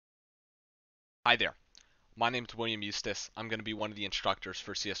Hi there. My name's William Eustis. I'm going to be one of the instructors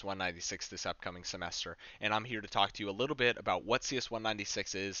for CS196 this upcoming semester, and I'm here to talk to you a little bit about what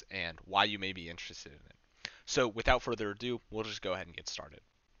CS196 is and why you may be interested in it. So, without further ado, we'll just go ahead and get started.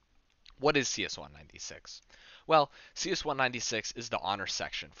 What is CS196? Well, CS196 is the honors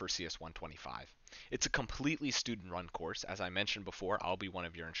section for CS125. It's a completely student-run course. As I mentioned before, I'll be one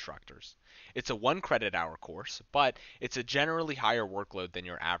of your instructors. It's a 1 credit hour course, but it's a generally higher workload than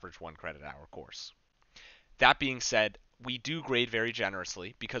your average 1 credit hour course. That being said, we do grade very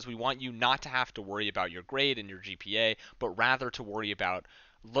generously because we want you not to have to worry about your grade and your GPA, but rather to worry about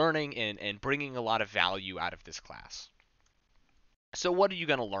learning and bringing a lot of value out of this class. So what are you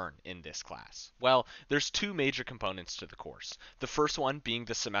going to learn in this class? Well, there's two major components to the course. The first one being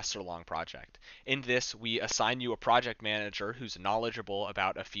the semester-long project. In this, we assign you a project manager who's knowledgeable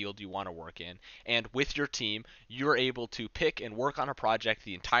about a field you want to work in, and with your team, you're able to pick and work on a project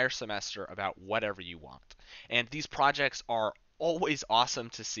the entire semester about whatever you want. And these projects are always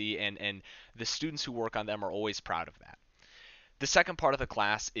awesome to see, and the students who work on them are always proud of that. The second part of the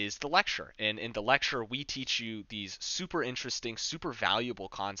class is the lecture. And in the lecture, we teach you these super interesting, super valuable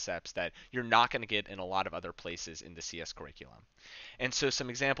concepts that you're not going to get in a lot of other places in the CS curriculum. And so some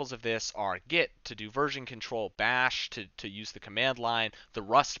examples of this are Git to do version control, Bash to use the command line. The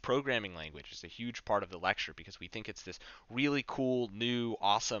Rust programming language is a huge part of the lecture because we think it's this really cool, new,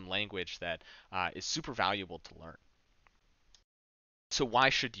 awesome language that is super valuable to learn. So why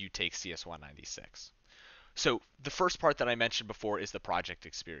should you take CS196? So the first part that I mentioned before is the project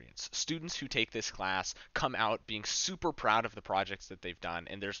experience. Students who take this class come out being super proud of the projects that they've done,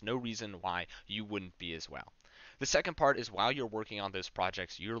 and there's no reason why you wouldn't be as well. The second part is while you're working on those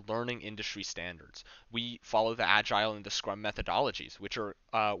projects, you're learning industry standards. We follow the Agile and the Scrum methodologies, which are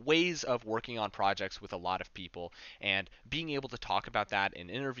ways of working on projects with a lot of people, and being able to talk about that in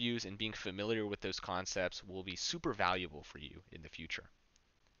interviews and being familiar with those concepts will be super valuable for you in the future.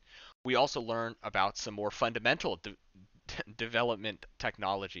 We also learn about some more fundamental development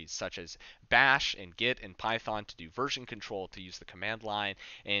technologies such as Bash and Git and Python to do version control, to use the command line,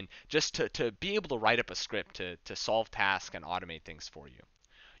 and just to be able to write up a script to solve tasks and automate things for you.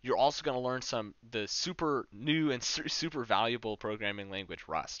 You're also going to learn the super new and super valuable programming language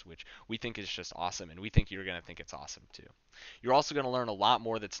Rust, which we think is just awesome, and we think you're going to think it's awesome too. You're also going to learn a lot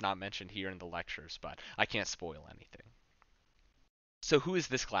more that's not mentioned here in the lectures, but I can't spoil anything. So who is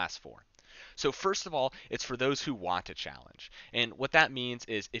this class for? So first of all, it's for those who want a challenge. And what that means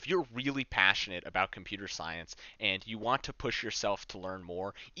is if you're really passionate about computer science and you want to push yourself to learn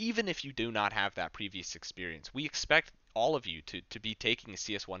more, even if you do not have that previous experience, we expect all of you to be taking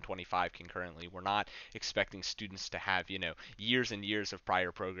CS125 concurrently. We're not expecting students to have, years and years of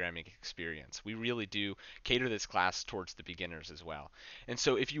prior programming experience. We really do cater this class towards the beginners as well. And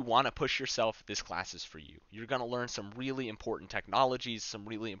so if you want to push yourself, this class is for you. You're going to learn some really important technologies, some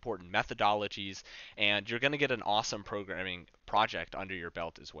really important methodologies, and you're going to get an awesome programming project under your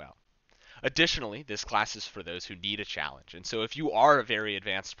belt as well. Additionally, this class is for those who need a challenge. And so if you are a very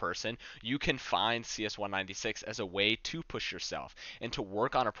advanced person, you can find CS196 as a way to push yourself and to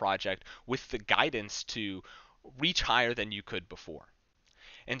work on a project with the guidance to reach higher than you could before.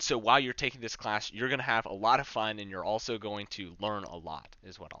 And so while you're taking this class, you're going to have a lot of fun and you're also going to learn a lot,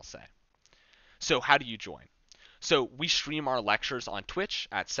 is what I'll say. So, how do you join? So, we stream our lectures on Twitch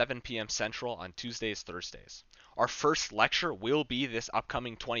at 7 p.m. Central on Tuesdays, Thursdays. Our first lecture will be this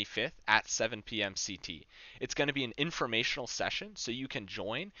upcoming 25th at 7 p.m. CT. It's going to be an informational session, so you can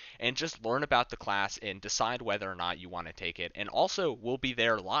join and just learn about the class and decide whether or not you want to take it. And also, we'll be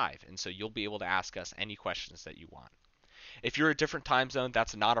there live, and so you'll be able to ask us any questions that you want. If you're a different time zone,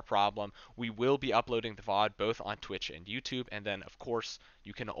 that's not a problem. We will be uploading the VOD both on Twitch and YouTube. And then, of course,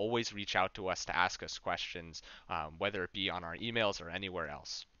 you can always reach out to us to ask us questions, whether it be on our emails or anywhere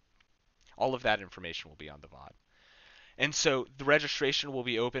else. All of that information will be on the VOD. And so the registration will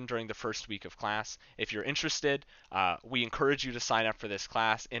be open during the first week of class. If you're interested, we encourage you to sign up for this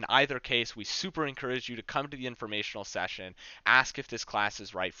class. In either case, we super encourage you to come to the informational session, ask if this class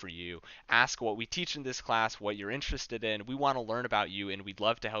is right for you, ask what we teach in this class, what you're interested in. We want to learn about you, and we'd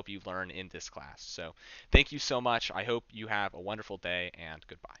love to help you learn in this class. So thank you so much. I hope you have a wonderful day, and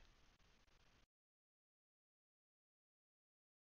goodbye.